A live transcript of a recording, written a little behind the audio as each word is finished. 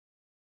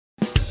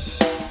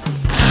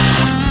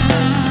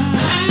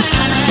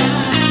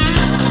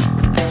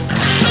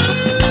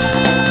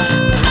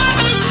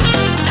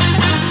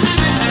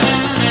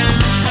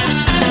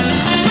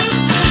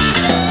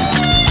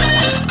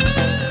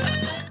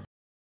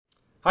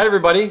Hi,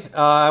 everybody.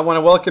 I want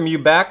to welcome you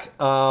back.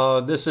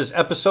 This is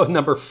episode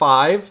number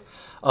 5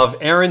 of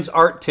Aaron's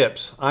Art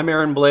Tips. I'm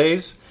Aaron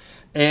Blaise,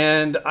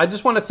 and I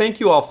just want to thank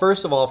you all,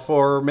 first of all,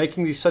 for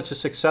making these such a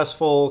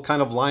successful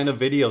kind of line of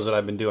videos that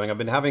I've been doing. I've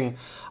been having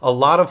a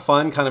lot of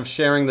fun kind of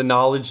sharing the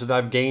knowledge that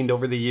I've gained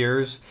over the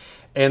years,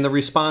 and the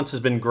response has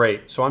been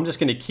great. So I'm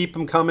just going to keep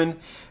them coming,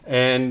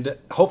 and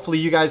hopefully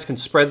you guys can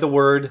spread the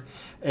word,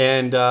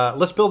 and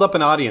let's build up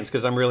an audience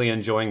because I'm really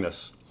enjoying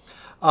this.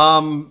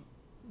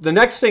 The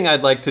next thing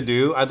I'd like to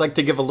do, I'd like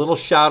to give a little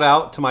shout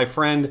out to my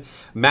friend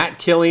Matt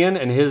Killian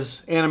and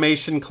his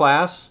animation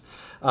class.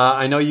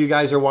 I know you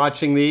guys are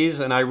watching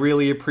these and I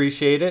really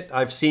appreciate it.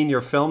 I've seen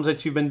your films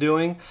that you've been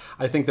doing.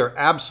 I think they're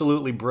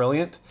absolutely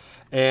brilliant.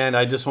 And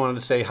I just wanted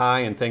to say hi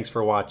and thanks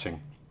for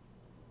watching.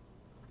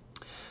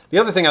 The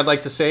other thing I'd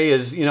like to say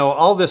is,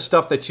 all this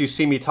stuff that you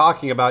see me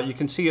talking about, you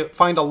can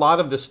find a lot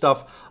of this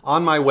stuff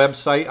on my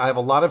website. I have a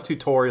lot of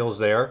tutorials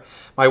there.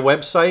 My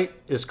website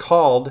is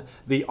called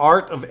The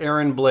Art of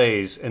Aaron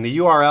Blaise, and the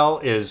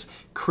URL is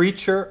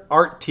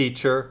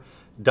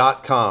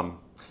creatureartteacher.com.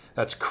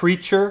 That's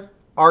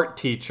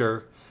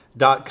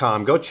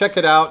creatureartteacher.com. Go check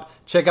it out.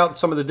 Check out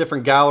some of the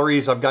different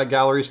galleries. I've got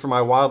galleries for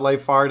my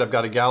wildlife art. I've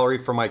got a gallery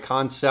for my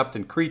concept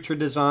and creature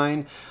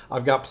design.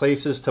 I've got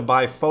places to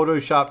buy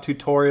Photoshop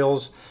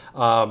tutorials.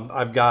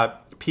 I've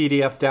got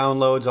PDF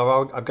downloads.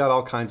 I've got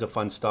all kinds of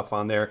fun stuff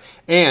on there.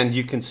 And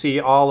you can see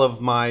all of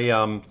my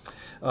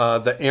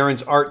the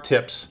Aaron's Art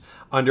Tips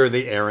under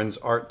the Aaron's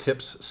Art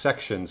Tips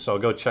section. So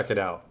go check it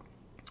out.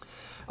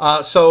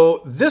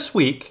 So this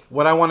week,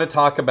 what I want to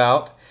talk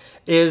about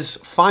is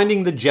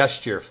finding the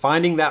gesture,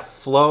 finding that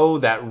flow,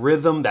 that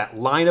rhythm, that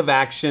line of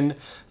action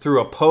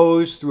through a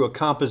pose, through a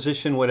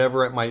composition,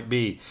 whatever it might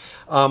be.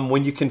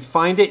 When you can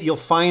find it, you'll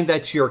find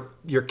that your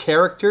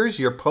characters,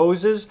 your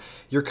poses,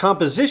 your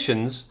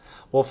compositions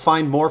will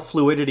find more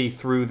fluidity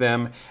through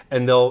them,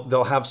 and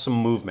they'll have some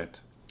movement.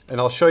 And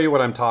I'll show you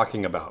what I'm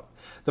talking about.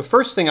 The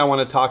first thing I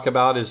want to talk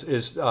about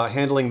is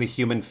handling the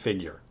human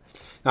figure.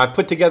 Now, I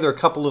put together a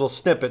couple little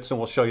snippets, and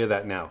we'll show you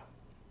that now.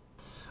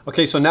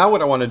 Okay, so now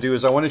what I want to do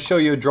is I want to show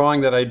you a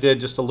drawing that I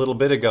did just a little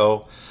bit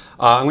ago.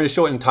 I'm going to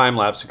show it in time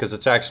lapse because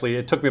it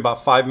took me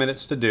about 5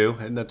 minutes to do,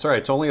 and that's all right.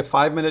 It's only a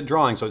 5-minute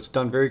drawing, so it's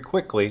done very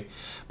quickly.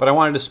 But I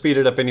wanted to speed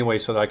it up anyway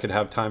so that I could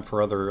have time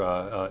for other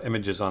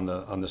images on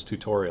this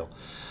tutorial.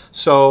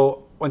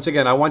 So once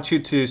again, I want you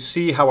to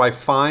see how I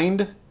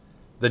find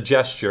the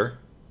gesture.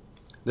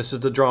 This is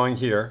the drawing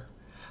here.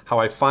 How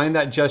I find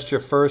that gesture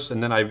first,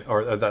 and then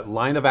or that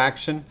line of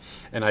action,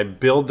 and I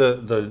build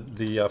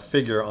the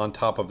figure on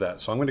top of that.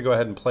 So I'm going to go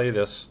ahead and play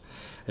this,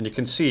 and you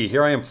can see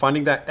here I am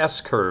finding that S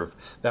curve,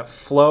 that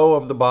flow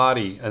of the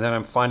body, and then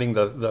I'm finding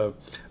the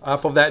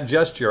off of that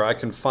gesture I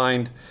can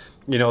find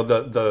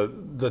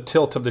the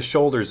tilt of the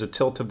shoulders, the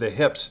tilt of the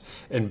hips,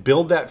 and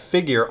build that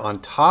figure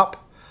on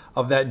top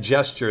of that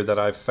gesture that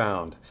I've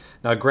found.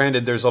 Now,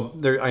 granted,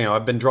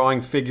 I've been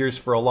drawing figures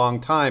for a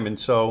long time, and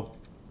so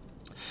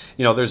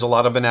there's a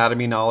lot of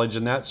anatomy knowledge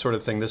and that sort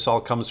of thing. This all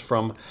comes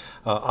from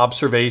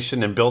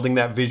observation and building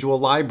that visual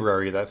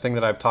library, that thing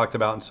that I've talked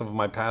about in some of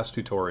my past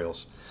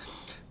tutorials.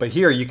 But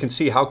here you can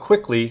see how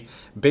quickly,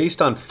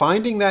 based on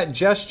finding that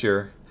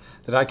gesture,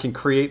 that I can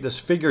create this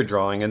figure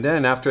drawing. And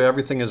then after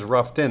everything is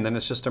roughed in, then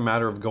it's just a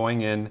matter of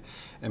going in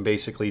and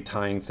basically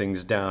tying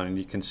things down. And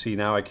you can see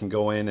now I can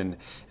go in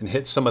and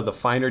hit some of the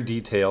finer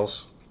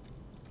details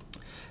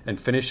and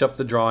finish up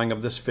the drawing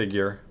of this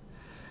figure.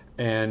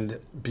 And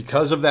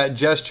because of that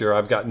gesture,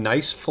 I've got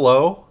nice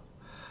flow.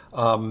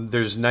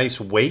 There's nice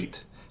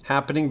weight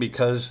happening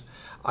because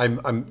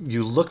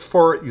you look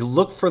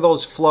for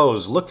those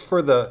flows. Look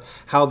for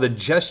how the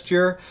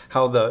gesture,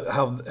 how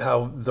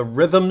the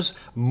rhythms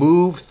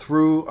move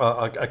through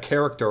a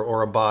character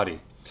or a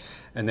body.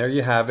 And there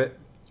you have it.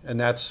 And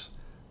that's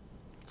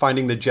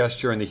finding the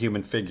gesture in the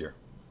human figure.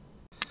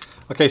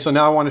 Okay, so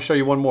now I want to show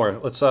you one more.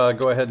 Let's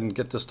go ahead and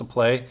get this to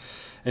play.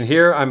 And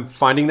here I'm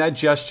finding that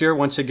gesture,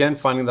 once again,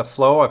 finding the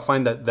flow. I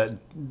find the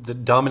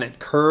dominant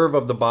curve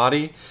of the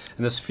body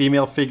in this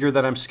female figure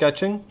that I'm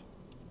sketching.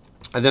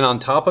 And then on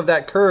top of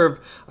that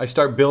curve, I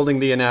start building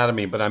the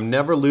anatomy, but I'm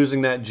never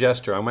losing that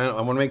gesture. I want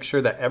to make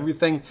sure that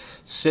everything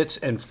sits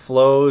and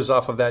flows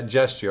off of that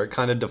gesture. It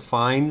kind of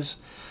defines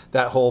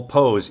that whole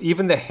pose.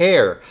 Even the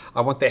hair, I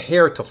want the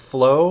hair to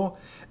flow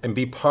and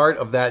be part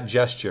of that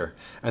gesture.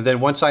 And then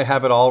once I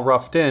have it all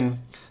roughed in,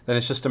 then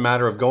it's just a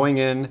matter of going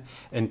in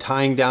and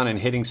tying down and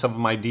hitting some of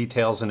my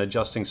details and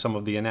adjusting some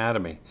of the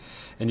anatomy.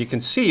 And you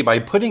can see by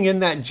putting in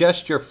that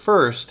gesture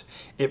first,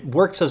 it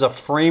works as a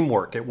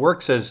framework. It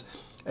works as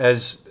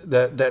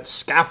that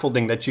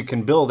scaffolding that you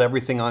can build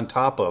everything on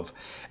top of.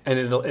 And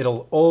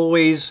it'll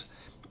always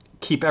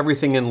keep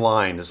everything in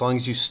line as long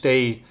as you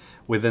stay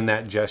within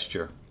that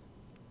gesture.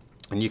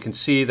 And you can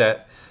see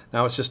that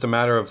now it's just a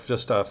matter of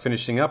just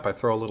finishing up. I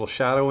throw a little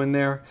shadow in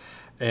there.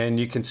 And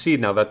you can see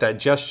now that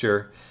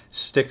gesture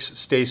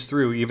stays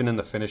through even in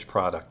the finished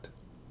product.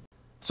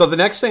 So the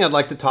next thing I'd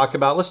like to talk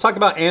about, let's talk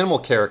about animal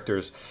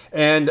characters.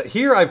 And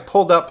here I've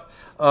pulled up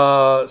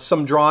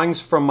some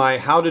drawings from my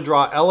How to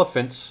Draw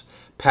Elephants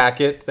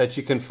packet that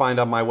you can find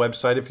on my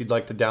website if you'd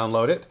like to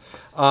download it.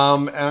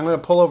 And I'm going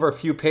to pull over a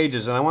few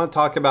pages, and I want to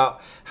talk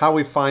about how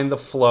we find the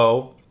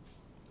flow,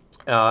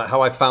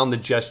 how I found the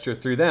gesture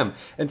through them.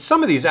 And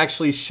some of these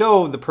actually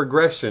show the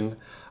progression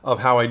of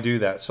how I do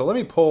that. So let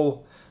me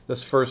pull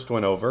this first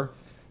one over.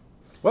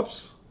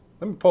 Whoops.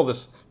 Let me pull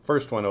this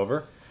first one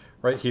over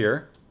right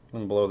here. I'm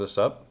going to blow this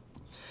up.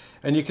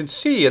 And you can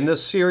see in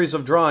this series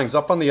of drawings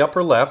up on the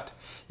upper left,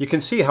 you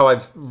can see how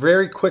I've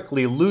very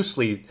quickly,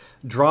 loosely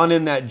drawn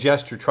in that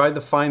gesture, tried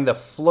to find the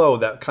flow,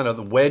 that kind of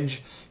the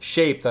wedge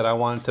shape that I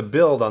wanted to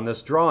build on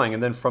this drawing.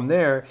 And then from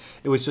there,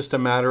 it was just a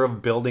matter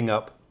of building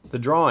up the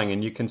drawing.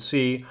 And you can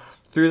see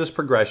through this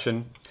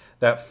progression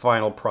that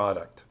final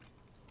product.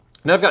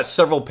 And I've got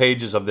several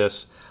pages of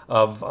this,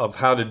 of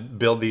how to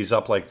build these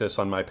up like this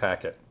on my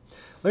packet.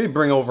 Let me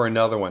bring over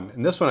another one.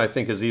 And this one I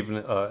think is even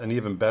an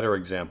even better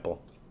example.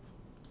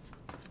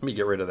 Let me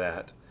get rid of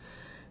that.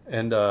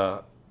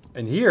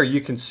 And here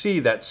you can see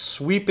that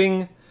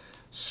sweeping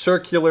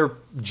circular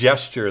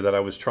gesture that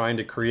I was trying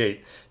to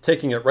create,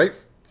 taking it right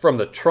from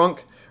the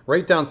trunk,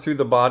 right down through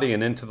the body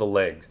and into the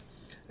leg.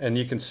 And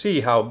you can see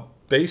how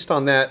based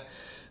on that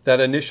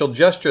initial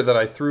gesture that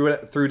I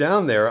threw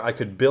down there, I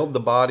could build the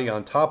body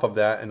on top of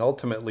that, and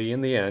ultimately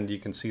in the end you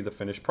can see the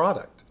finished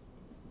product.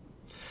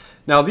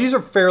 Now these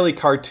are fairly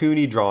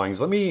cartoony drawings.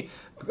 Let me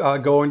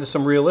go into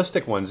some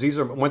realistic ones. These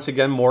are, once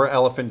again, more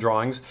elephant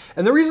drawings.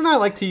 And the reason I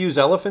like to use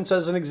elephants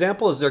as an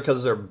example is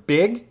because they're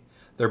big,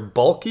 they're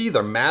bulky,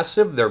 they're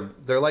massive,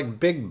 they're like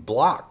big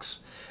blocks.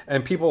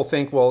 And people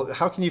think, well,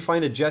 how can you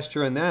find a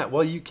gesture in that?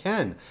 Well, you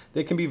can.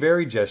 They can be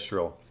very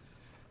gestural.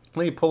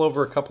 Let me pull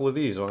over a couple of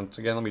these. Once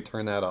again, let me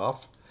turn that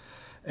off.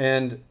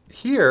 And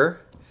here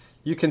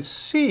you can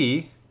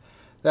see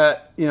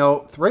that, you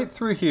know, right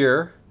through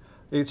here,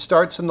 it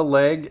starts in the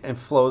leg and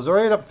flows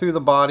right up through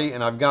the body,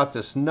 and I've got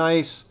this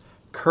nice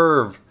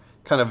curve,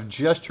 kind of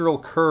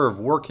gestural curve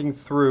working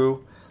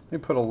through. Let me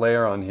put a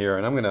layer on here,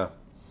 and I'm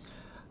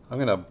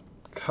gonna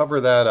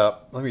cover that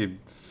up. Let me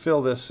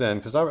fill this in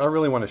because I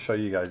really want to show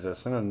you guys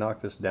this. I'm gonna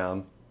knock this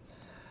down,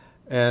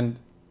 and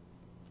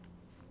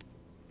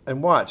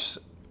watch.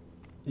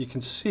 You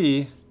can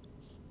see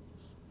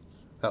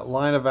that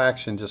line of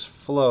action just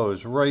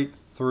flows right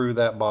through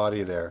that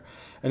body there.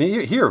 And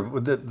here,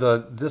 with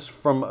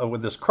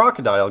with this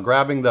crocodile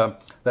grabbing the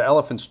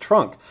elephant's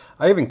trunk,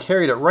 I even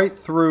carried it right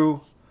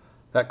through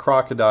that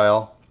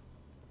crocodile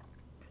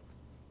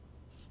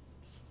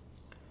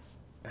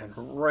and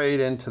right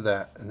into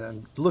that, and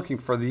then looking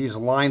for these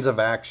lines of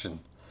action,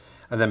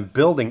 and then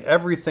building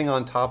everything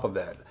on top of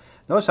that.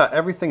 Notice how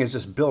everything is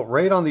just built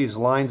right on these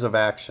lines of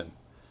action,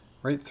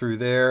 right through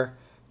there.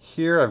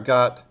 Here I've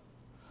got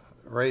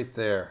right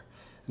there,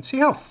 and see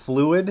how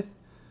fluid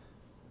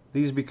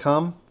these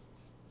become.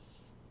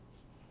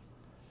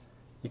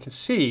 You can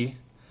see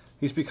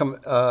these become,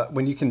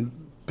 when you can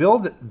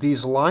build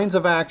these lines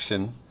of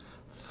action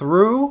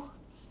through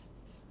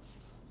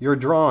your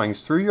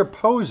drawings, through your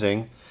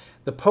posing,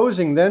 the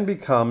posing then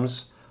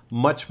becomes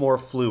much more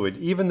fluid.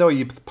 Even though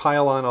you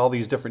pile on all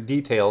these different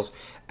details,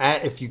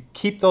 if you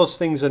keep those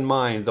things in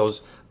mind,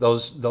 those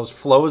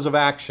flows of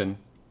action,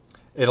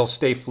 it'll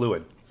stay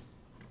fluid.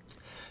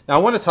 Now I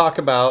want to talk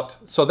about,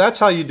 so that's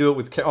how you do it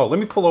with, oh, let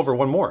me pull over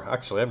one more.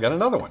 Actually, I've got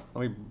another one.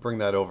 Let me bring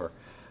that over.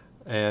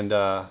 And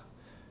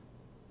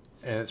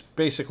it's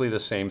basically the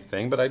same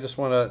thing, but I just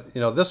want to, you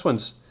know, this one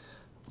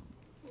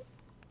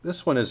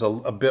is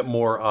a bit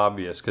more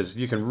obvious because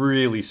you can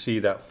really see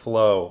that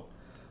flow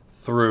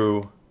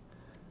through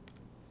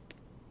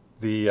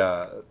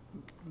the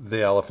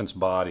elephant's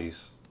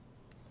bodies.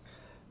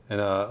 And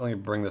let me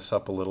bring this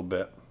up a little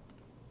bit.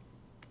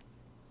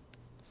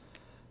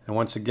 And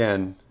once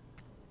again,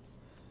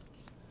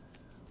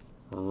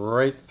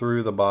 right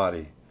through the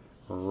body,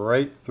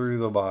 right through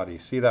the body.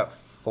 See that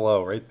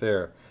flow right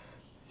there.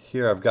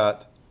 Here I've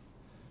got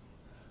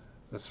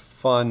this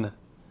fun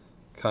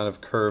kind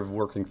of curve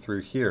working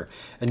through here.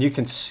 And you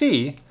can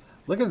see,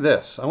 look at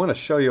this. I want to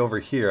show you over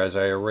here as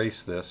I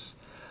erase this.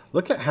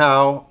 Look at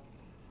how,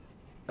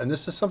 and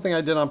this is something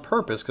I did on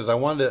purpose because I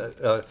wanted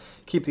to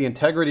keep the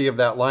integrity of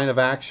that line of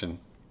action.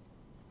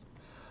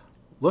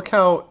 Look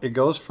how it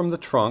goes from the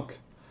trunk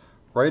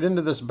right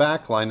into this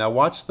back line. Now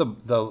watch the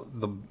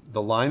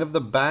line of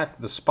the back,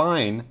 the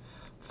spine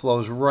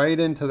flows right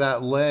into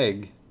that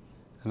leg,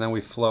 and then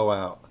we flow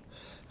out.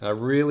 And I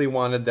really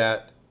wanted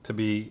that to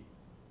be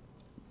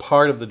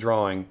part of the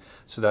drawing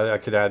so that I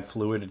could add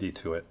fluidity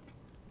to it.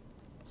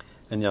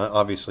 And you know,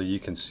 obviously you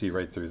can see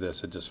right through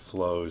this, it just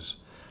flows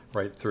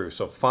right through.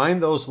 So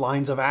find those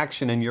lines of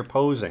action in your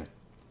posing.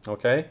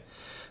 Okay?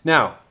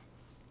 Now,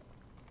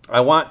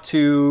 I want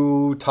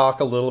to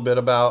talk a little bit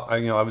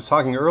about, you know, I was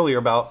talking earlier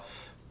about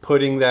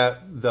putting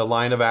the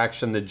line of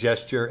action, the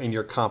gesture in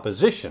your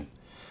composition,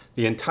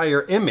 the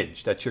entire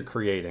image that you're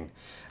creating.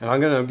 And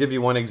I'm going to give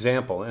you one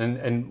example.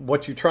 And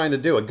what you're trying to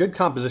do, a good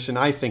composition,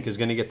 I think, is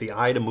going to get the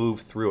eye to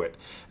move through it.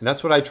 And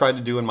that's what I try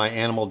to do in my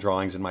animal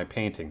drawings and my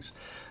paintings.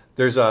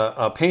 There's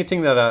a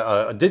painting that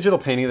a digital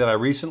painting that I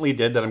recently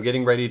did that I'm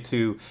getting ready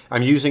to,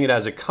 I'm using it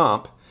as a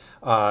comp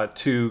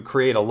to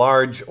create a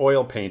large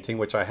oil painting,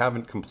 which I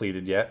haven't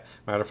completed yet.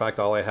 Matter of fact,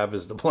 all I have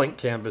is the blank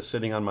canvas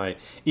sitting on my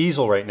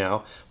easel right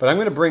now. But I'm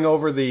going to bring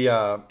over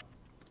the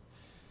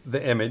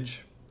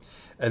image.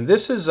 And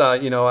this is,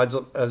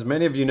 as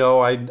many of you know,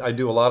 I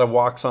do a lot of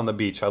walks on the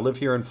beach. I live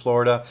here in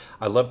Florida.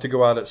 I love to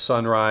go out at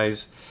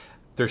sunrise.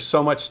 There's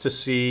so much to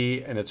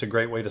see, and it's a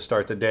great way to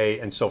start the day.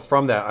 And so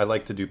from that, I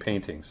like to do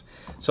paintings.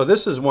 So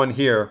this is one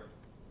here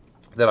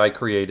that I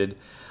created.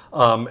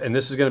 And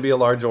this is going to be a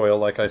large oil,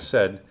 like I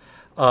said.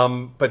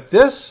 But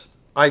this,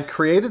 I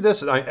created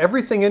this.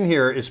 Everything in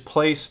here is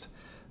placed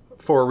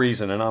for a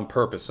reason and on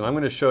purpose. And I'm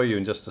going to show you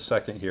in just a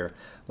second here.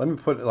 Let me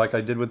put it like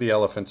I did with the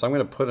elephants. I'm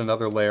going to put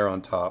another layer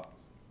on top.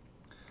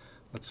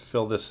 Let's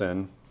fill this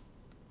in.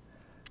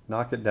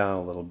 Knock it down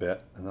a little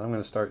bit. And then I'm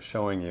going to start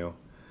showing you.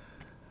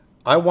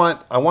 I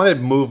wanted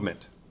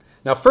movement.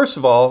 Now, first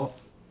of all,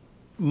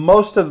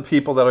 most of the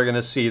people that are going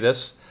to see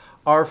this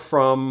are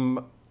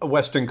from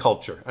Western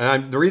culture.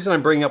 And the reason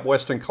I'm bringing up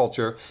Western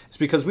culture is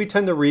because we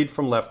tend to read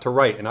from left to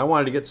right. And I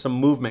wanted to get some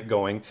movement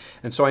going.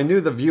 And so I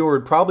knew the viewer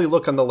would probably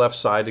look on the left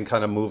side and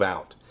kind of move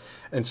out.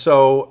 And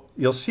so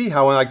you'll see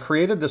how when I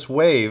created this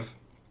wave,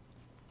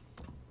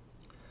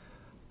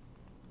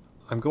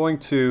 I'm going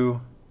to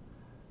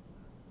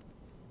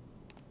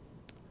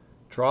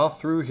draw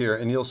through here.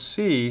 And you'll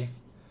see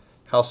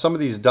how some of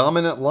these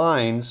dominant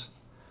lines,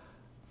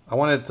 I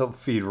wanted to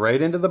feed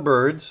right into the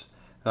birds.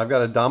 And I've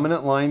got a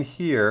dominant line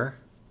here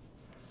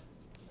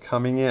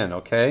coming in,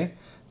 okay?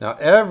 Now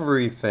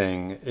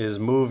everything is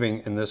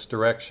moving in this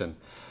direction.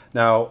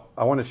 Now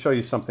I want to show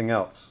you something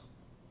else.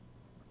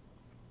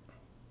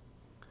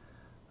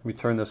 Let me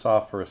turn this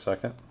off for a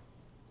second.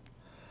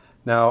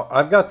 Now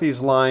I've got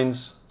these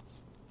lines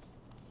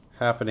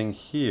happening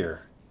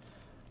here,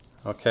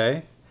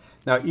 okay?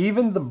 Now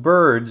even the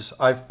birds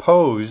I've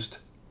posed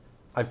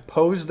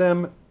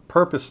them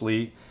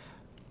purposely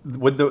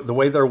with the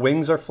way their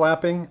wings are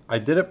flapping. I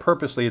did it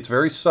purposely. It's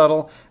very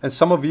subtle. And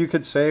some of you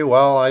could say,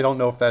 well, I don't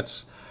know if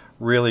that's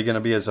really going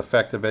to be as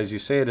effective as you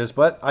say it is,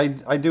 but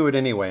I do it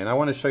anyway. And I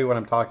want to show you what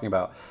I'm talking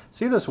about.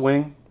 See this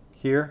wing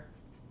here?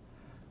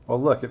 Well,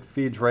 look, it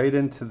feeds right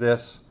into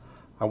this.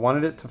 I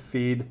wanted it to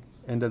feed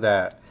into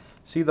that.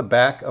 See the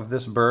back of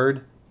this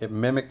bird? It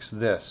mimics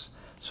this.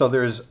 So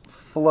there's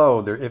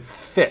flow there. It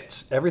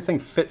fits. Everything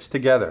fits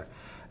together.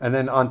 And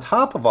then on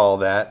top of all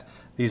that,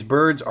 these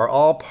birds are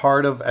all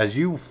part of, as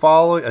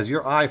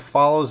your eye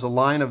follows the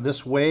line of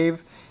this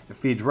wave, it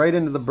feeds right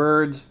into the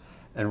birds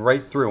and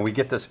right through. And we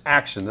get this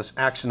action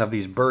of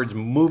these birds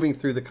moving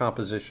through the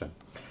composition.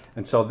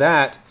 And so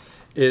that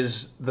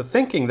is the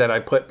thinking that I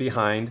put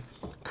behind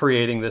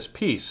creating this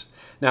piece.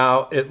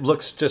 Now, it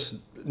looks just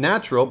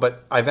natural,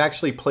 but I've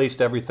actually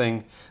placed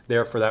everything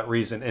there for that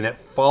reason. And it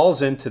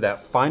falls into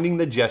that finding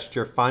the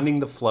gesture, finding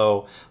the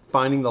flow,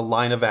 finding the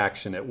line of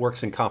action. It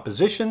works in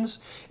compositions,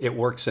 it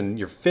works in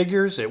your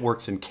figures, it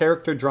works in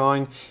character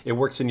drawing, it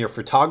works in your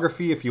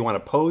photography if you want to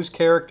pose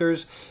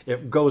characters.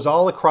 It goes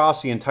all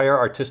across the entire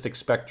artistic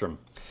spectrum.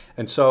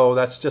 And so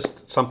that's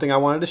just something I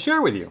wanted to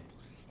share with you.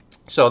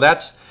 So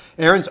that's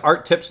Aaron's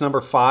Art Tips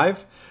number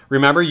 5.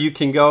 Remember, you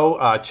can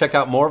go check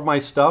out more of my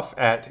stuff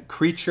at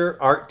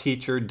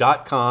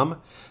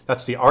creatureartteacher.com.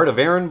 That's the art of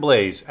Aaron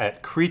Blaise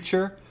at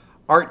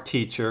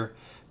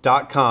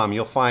creatureartteacher.com.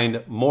 You'll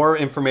find more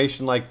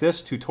information like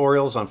this,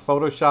 tutorials on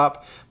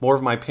Photoshop, more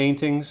of my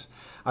paintings.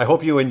 I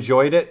hope you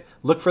enjoyed it.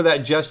 Look for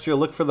that gesture,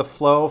 look for the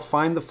flow,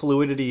 find the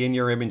fluidity in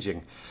your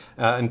imaging.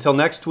 Until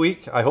next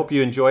week, I hope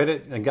you enjoyed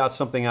it and got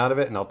something out of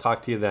it, and I'll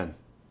talk to you then.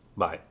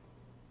 Bye.